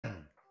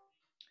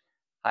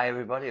Hi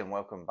everybody and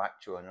welcome back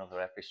to another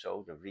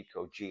episode of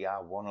Ricoh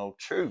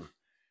GR102.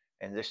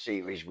 In this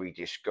series we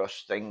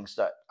discuss things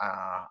that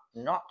are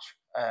not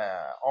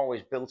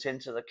always built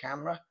into the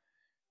camera,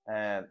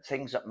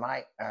 things that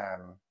might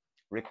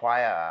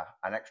require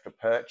an extra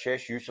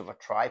purchase, use of a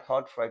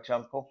tripod for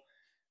example.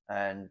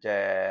 And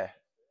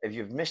if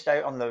you've missed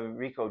out on the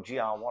Ricoh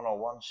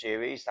GR101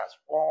 series, that's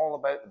all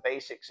about the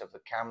basics of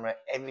the camera,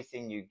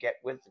 everything you get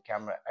with the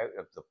camera out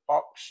of the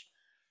box.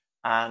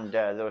 And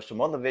there were some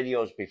other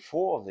videos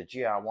before the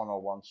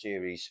GR101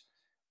 series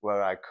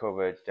where I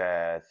covered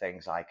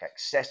things like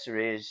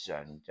accessories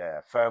and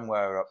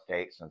firmware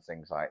updates and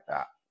things like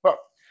that. But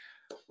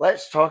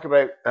let's talk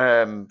about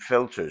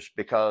filters,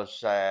 because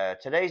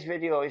today's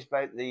video is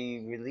about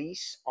the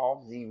release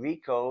of the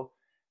Ricoh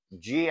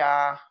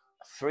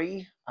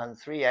GR3 and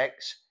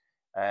 3x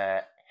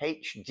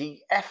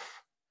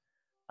HDF.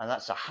 And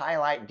that's a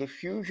highlight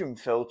diffusion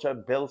filter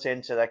built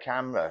into the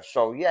camera.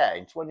 So yeah,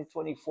 in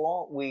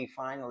 2024, we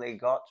finally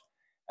got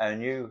a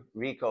new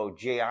Ricoh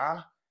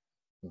GR,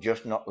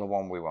 just not the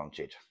one we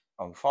wanted.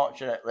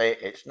 Unfortunately,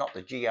 it's not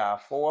the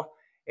GR4.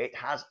 It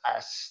has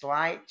a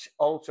slight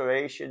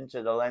alteration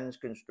to the lens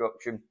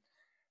construction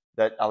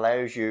that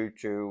allows you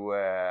to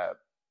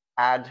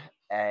add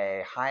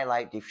a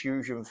highlight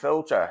diffusion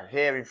filter.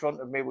 Here in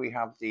front of me, we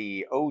have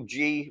the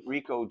OG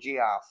Ricoh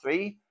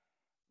GR3.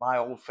 My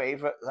old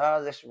favorite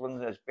there. This one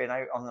has been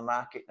out on the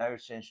market now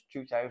since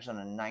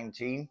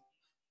 2019,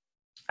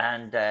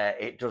 and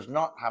it does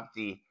not have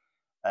the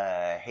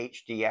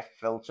HDF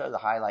filter, the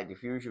highlight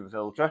diffusion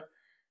filter,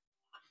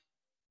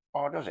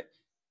 or does it?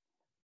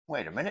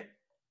 Wait a minute.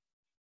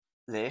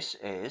 This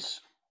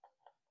is,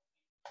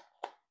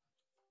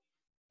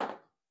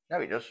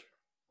 no, it does.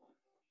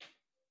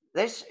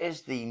 This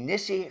is the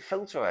GRiii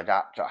filter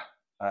adapter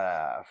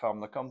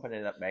from the company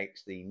that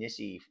makes the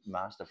GRiii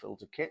master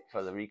filter kit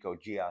for the Ricoh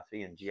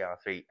GR3 and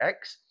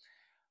GR3x.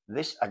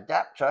 This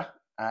adapter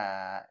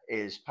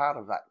is part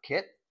of that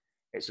kit.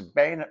 It's a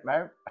bayonet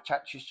mount,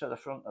 attaches to the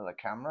front of the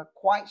camera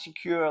quite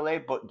securely,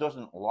 but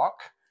doesn't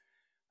lock.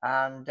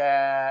 And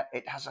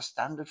it has a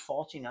standard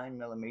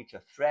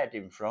 49mm thread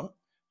in front,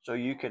 so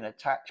you can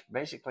attach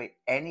basically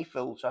any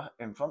filter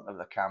in front of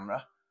the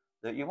camera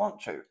that you want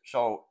to.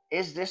 So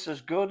is this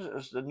as good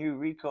as the new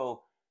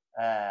Ricoh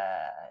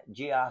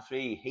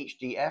GR3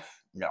 HDF?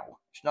 No,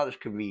 it's not as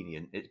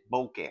convenient. It's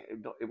bulky.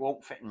 It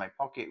won't fit in my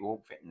pocket. It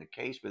won't fit in the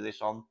case with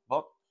this on,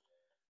 but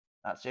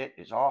that's it.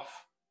 It's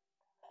off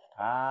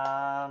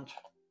and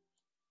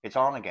it's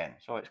on again.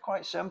 So it's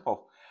quite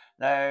simple.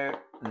 Now,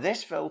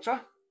 this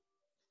filter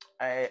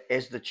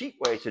is the cheap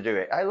way to do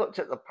it. I looked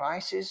at the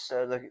prices,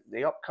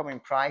 the upcoming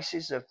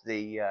prices of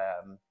the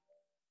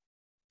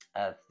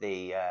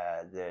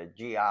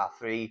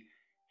GR3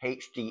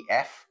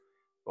 HDF,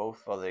 both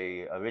for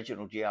the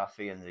original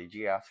GR3 and the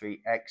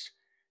GR3x,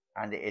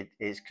 and it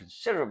is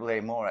considerably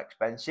more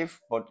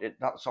expensive, but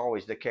that's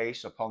always the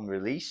case upon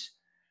release.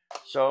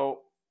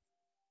 So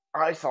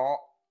I thought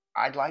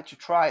I'd like to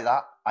try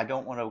that. I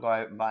don't want to go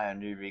out and buy a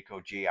new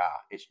Ricoh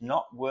GR. It's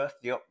not worth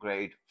the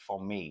upgrade for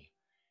me.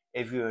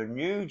 If you're a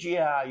new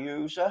GR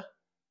user,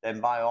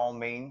 then by all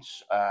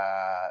means,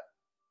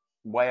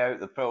 weigh out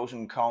the pros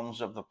and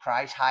cons of the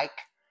price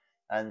hike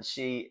and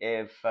see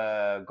if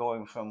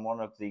going from one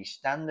of the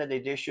standard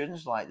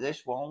editions like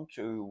this one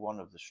to one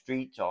of the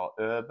street or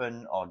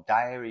urban or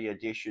diary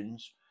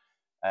editions,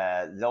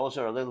 those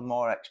are a little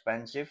more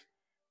expensive.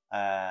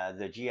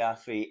 The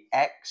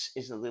GR3X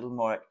is a little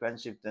more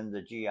expensive than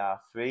the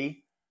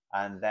GR3,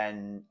 and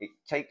then it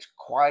takes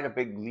quite a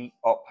big leap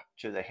up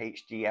to the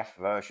HDF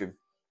version,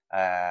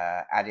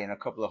 adding a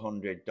couple of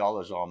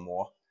 $100 or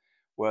more.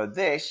 Where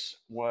this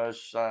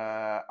was,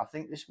 I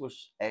think this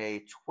was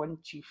a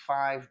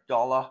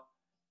 $25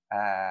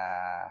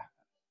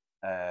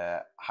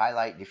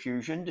 highlight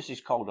diffusion. This is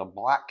called a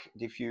black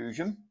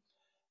diffusion,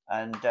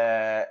 and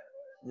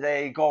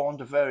they go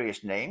under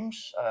various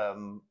names: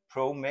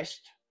 Pro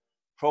Mist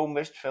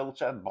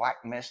filter,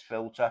 black mist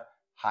filter,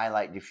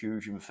 highlight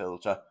diffusion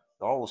filter.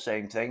 They're all the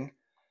same thing,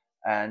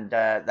 and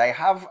they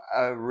have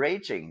a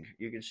rating.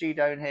 You can see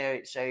down here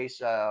it says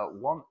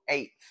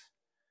 1/8.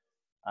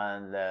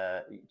 And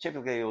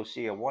typically you'll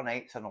see a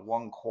 1/8 and a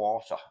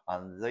 1/4,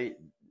 and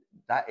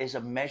that is a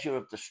measure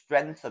of the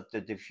strength of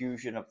the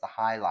diffusion of the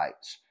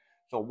highlights.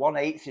 So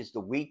 1/8 is the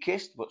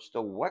weakest but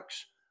still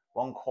works,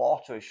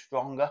 1/4 is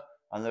stronger,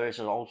 and there is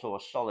also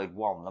a solid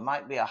 1. There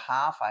might be a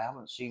half, I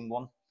haven't seen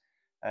one,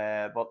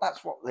 but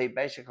that's what they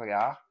basically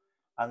are,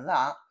 and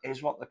that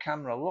is what the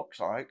camera looks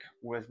like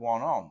with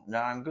one on.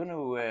 Now I'm going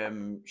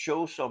to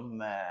show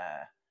some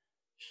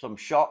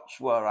shots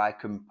where I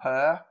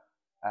compare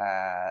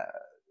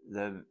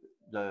the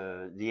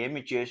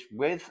images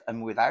with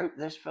and without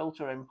this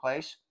filter in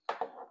place.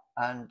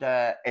 And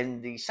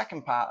in the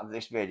second part of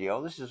this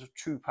video, this is a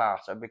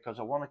two-parter because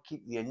I want to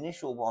keep the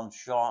initial one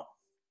short,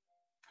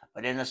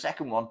 but in the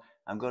second one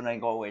I'm going to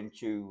go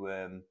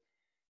into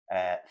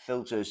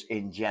filters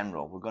in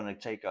general. We're going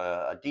to take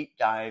a deep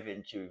dive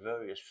into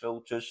various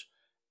filters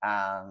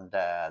and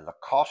the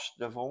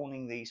cost of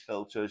owning these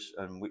filters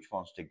and which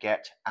ones to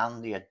get,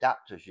 and the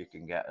adapters you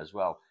can get as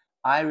well.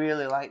 I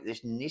really like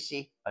this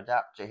Nissi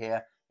adapter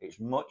here. It's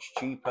much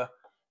cheaper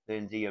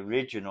than the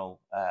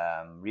original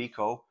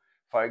Ricoh.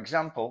 For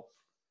example,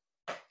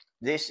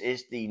 this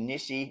is the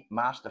Nissi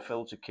Master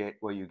Filter Kit,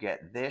 where you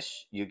get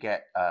this. You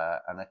get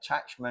an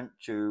attachment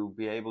to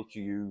be able to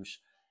use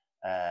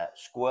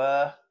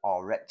square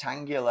or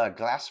rectangular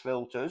glass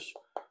filters.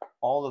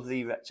 All of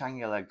the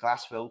rectangular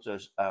glass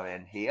filters are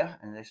in here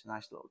in this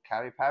nice little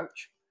carry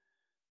pouch.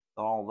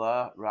 They're all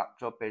there,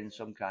 wrapped up in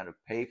some kind of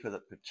paper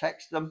that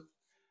protects them.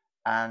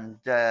 And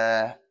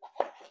I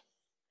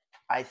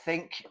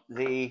think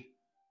the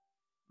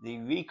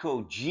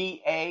Ricoh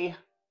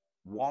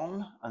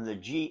GA1 and the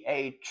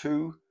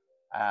GA2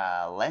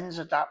 lens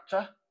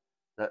adapter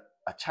that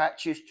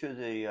attaches to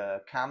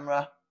the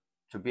camera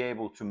to be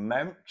able to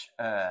mount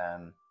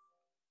a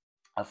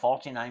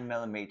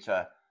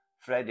 49mm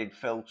threaded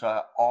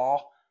filter,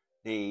 or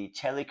the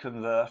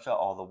teleconverter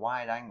or the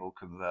wide angle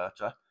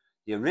converter.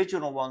 The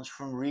original ones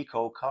from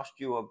Ricoh cost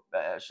you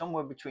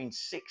somewhere between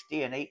 $60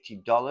 and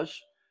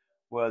 $80,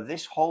 where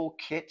this whole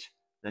kit,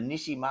 the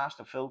Nissi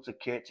Master Filter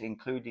Kit,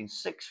 including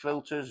 6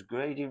 filters,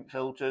 gradient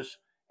filters,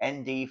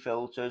 ND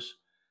filters,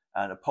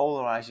 and a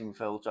polarizing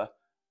filter,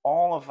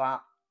 all of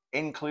that,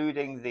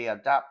 including the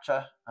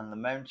adapter and the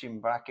mounting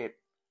bracket,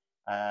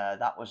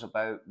 that was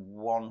about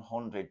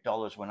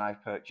 $100 when I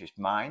purchased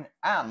mine.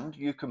 And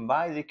you can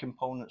buy the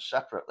components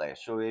separately.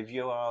 So if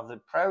you are the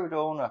proud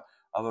owner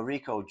of a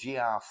Ricoh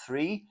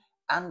GR3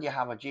 and you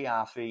have a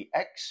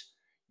GR3x,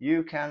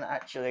 you can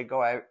actually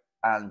go out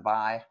and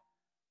buy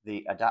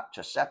the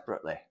adapter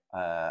separately.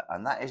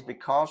 And that is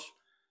because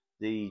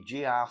the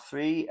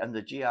GR3 and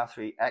the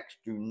GR3x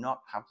do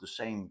not have the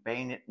same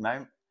bayonet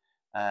mount.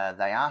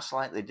 They are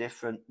slightly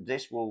different.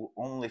 This will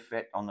only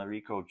fit on the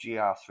Ricoh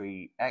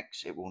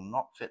GR3x. It will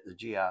not fit the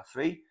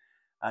GR3.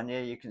 And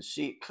here you can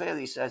see it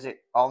clearly says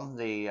it on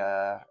the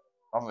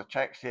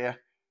text here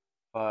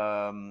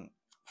for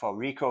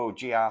Ricoh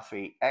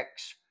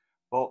GR3x.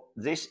 But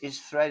this is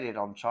threaded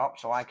on top,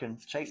 so I can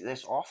take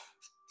this off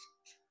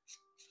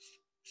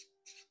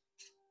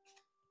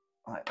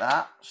like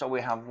that. So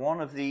we have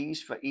one of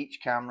these for each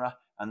camera,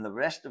 and the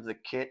rest of the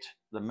kit,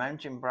 the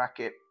mounting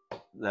bracket,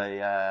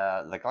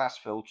 the glass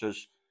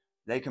filters,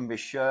 they can be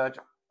shared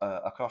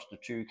across the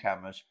 2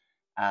 cameras.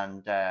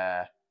 And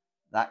that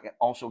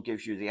also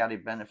gives you the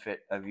added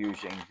benefit of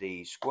using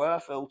the square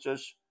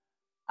filters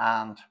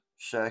and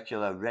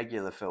circular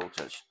regular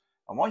filters.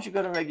 And once you've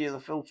got a regular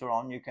filter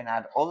on, you can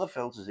add other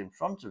filters in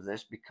front of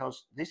this,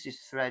 because this is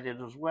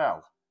threaded as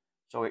well.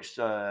 So it's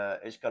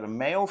got a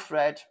male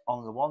thread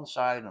on the one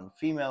side and a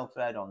female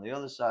thread on the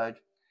other side.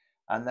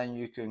 And then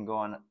you can go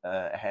on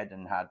ahead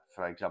and add,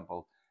 for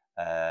example,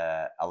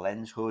 a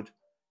lens hood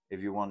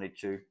if you wanted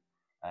to.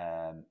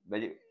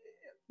 But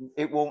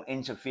it won't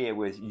interfere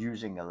with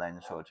using a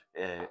lens hood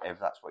if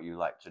that's what you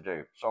like to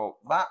do. So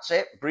that's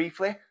it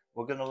briefly.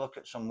 We're going to look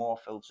at some more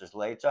filters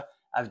later.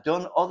 I've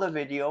done other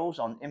videos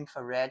on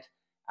infrared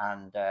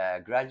and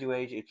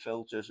graduated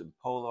filters and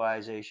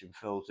polarization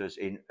filters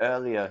in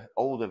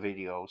older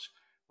videos,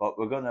 but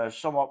we're going to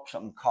sum up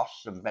some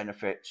costs and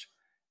benefits,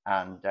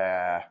 and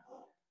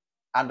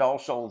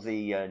also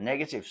the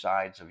negative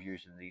sides of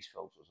using these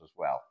filters as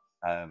well.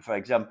 For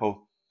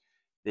example,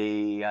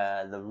 the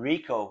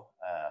Ricoh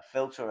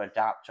filter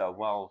adapter,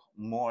 while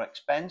more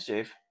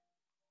expensive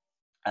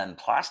and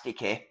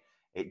plasticky,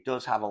 it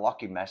does have a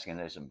locking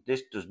mechanism.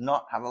 This does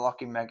not have a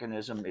locking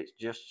mechanism. It's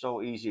just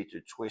so easy to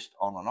twist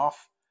on and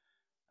off.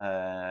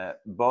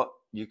 But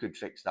you could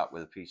fix that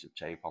with a piece of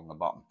tape on the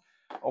bottom.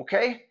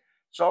 Okay,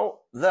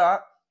 so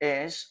that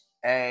is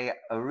a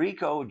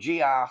Ricoh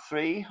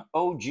GR3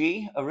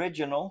 OG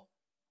original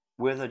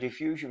with a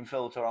diffusion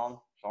filter on,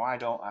 so I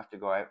don't have to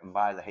go out and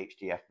buy the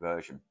HDF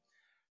version.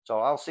 So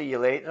I'll see you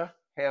later.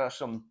 Here are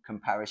some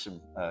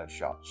comparison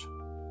shots.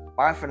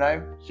 Bye for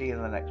now. See you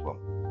in the next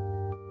one.